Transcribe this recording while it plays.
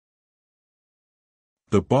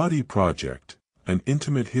The Body Project, An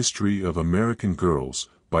Intimate History of American Girls,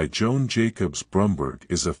 by Joan Jacobs Brumberg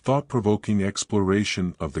is a thought-provoking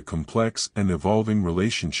exploration of the complex and evolving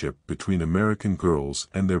relationship between American girls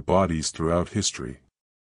and their bodies throughout history.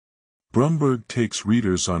 Brumberg takes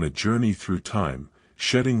readers on a journey through time,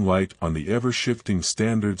 shedding light on the ever-shifting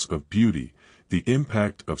standards of beauty, the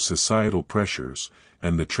impact of societal pressures,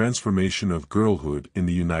 and the transformation of girlhood in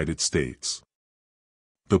the United States.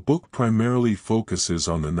 The book primarily focuses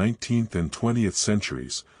on the 19th and 20th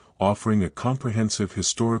centuries, offering a comprehensive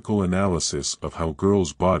historical analysis of how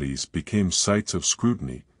girls' bodies became sites of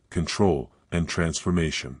scrutiny, control, and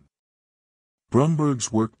transformation.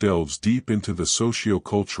 Brumberg's work delves deep into the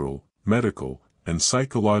socio-cultural, medical, and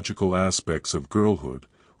psychological aspects of girlhood,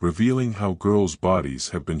 revealing how girls'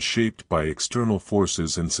 bodies have been shaped by external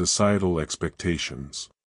forces and societal expectations.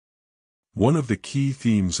 One of the key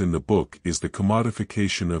themes in the book is the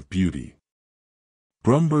commodification of beauty.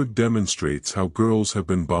 Brumberg demonstrates how girls have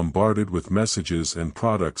been bombarded with messages and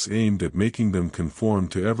products aimed at making them conform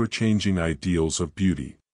to ever-changing ideals of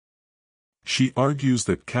beauty. She argues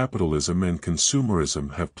that capitalism and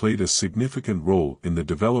consumerism have played a significant role in the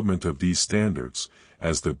development of these standards,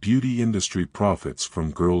 as the beauty industry profits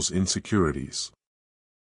from girls' insecurities.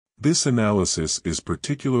 This analysis is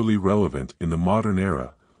particularly relevant in the modern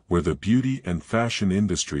era, where the beauty and fashion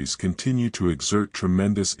industries continue to exert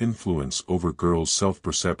tremendous influence over girls'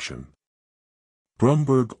 self-perception.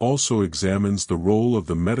 Brumberg also examines the role of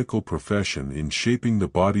the medical profession in shaping the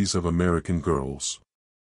bodies of American girls.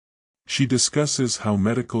 She discusses how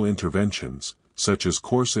medical interventions, such as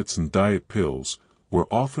corsets and diet pills, were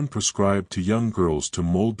often prescribed to young girls to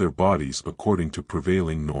mold their bodies according to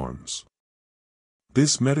prevailing norms.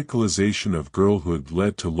 This medicalization of girlhood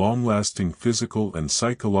led to long-lasting physical and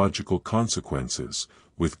psychological consequences,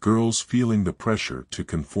 with girls feeling the pressure to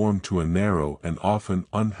conform to a narrow and often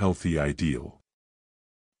unhealthy ideal.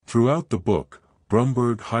 Throughout the book,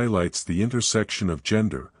 Brumberg highlights the intersection of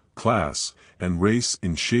gender, class, and race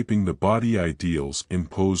in shaping the body ideals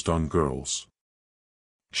imposed on girls.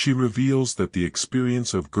 She reveals that the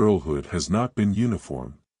experience of girlhood has not been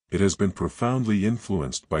uniform. It has been profoundly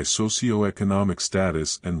influenced by socioeconomic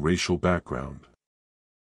status and racial background.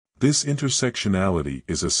 This intersectionality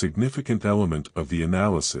is a significant element of the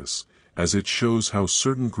analysis, as it shows how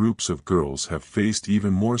certain groups of girls have faced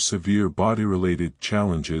even more severe body-related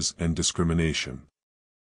challenges and discrimination.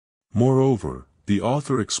 Moreover, the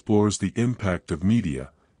author explores the impact of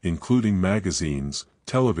media, including magazines,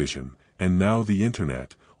 television, and now the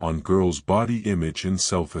Internet, on girls' body image and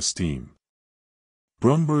self-esteem.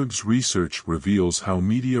 Brumberg's research reveals how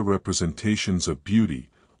media representations of beauty,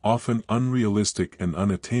 often unrealistic and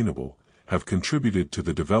unattainable, have contributed to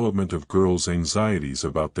the development of girls' anxieties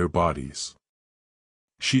about their bodies.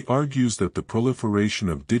 She argues that the proliferation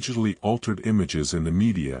of digitally altered images in the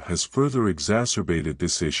media has further exacerbated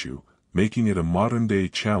this issue, making it a modern-day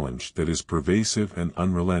challenge that is pervasive and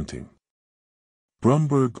unrelenting.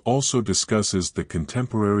 Brumberg also discusses the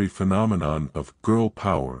contemporary phenomenon of girl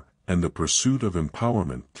power and the pursuit of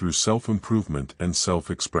empowerment through self-improvement and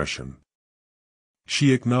self-expression.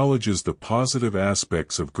 She acknowledges the positive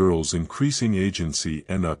aspects of girls' increasing agency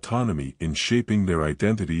and autonomy in shaping their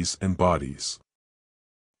identities and bodies.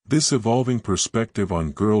 This evolving perspective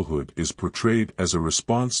on girlhood is portrayed as a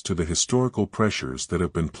response to the historical pressures that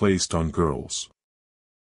have been placed on girls.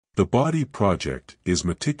 The Body Project is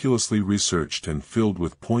meticulously researched and filled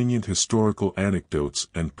with poignant historical anecdotes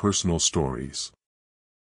and personal stories.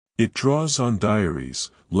 It draws on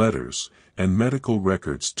diaries, letters, and medical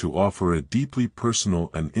records to offer a deeply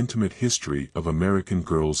personal and intimate history of American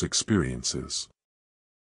girls' experiences.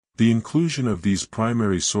 The inclusion of these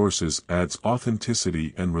primary sources adds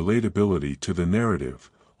authenticity and relatability to the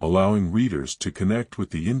narrative, allowing readers to connect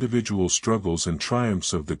with the individual struggles and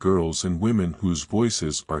triumphs of the girls and women whose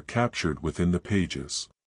voices are captured within the pages.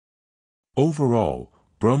 Overall,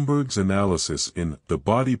 Brumberg's analysis in The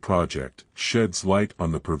Body Project sheds light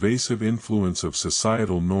on the pervasive influence of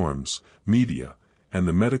societal norms, media, and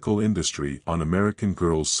the medical industry on American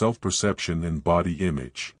girls' self-perception and body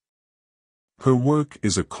image. Her work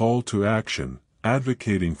is a call to action,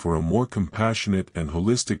 advocating for a more compassionate and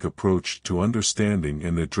holistic approach to understanding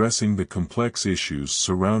and addressing the complex issues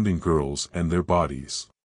surrounding girls and their bodies.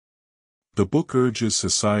 The book urges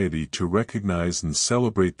society to recognize and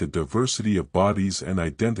celebrate the diversity of bodies and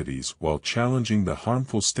identities while challenging the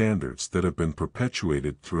harmful standards that have been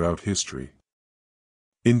perpetuated throughout history.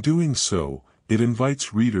 In doing so, it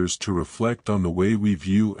invites readers to reflect on the way we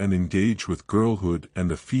view and engage with girlhood and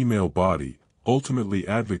the female body, ultimately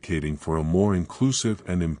advocating for a more inclusive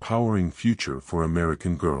and empowering future for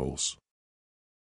American girls.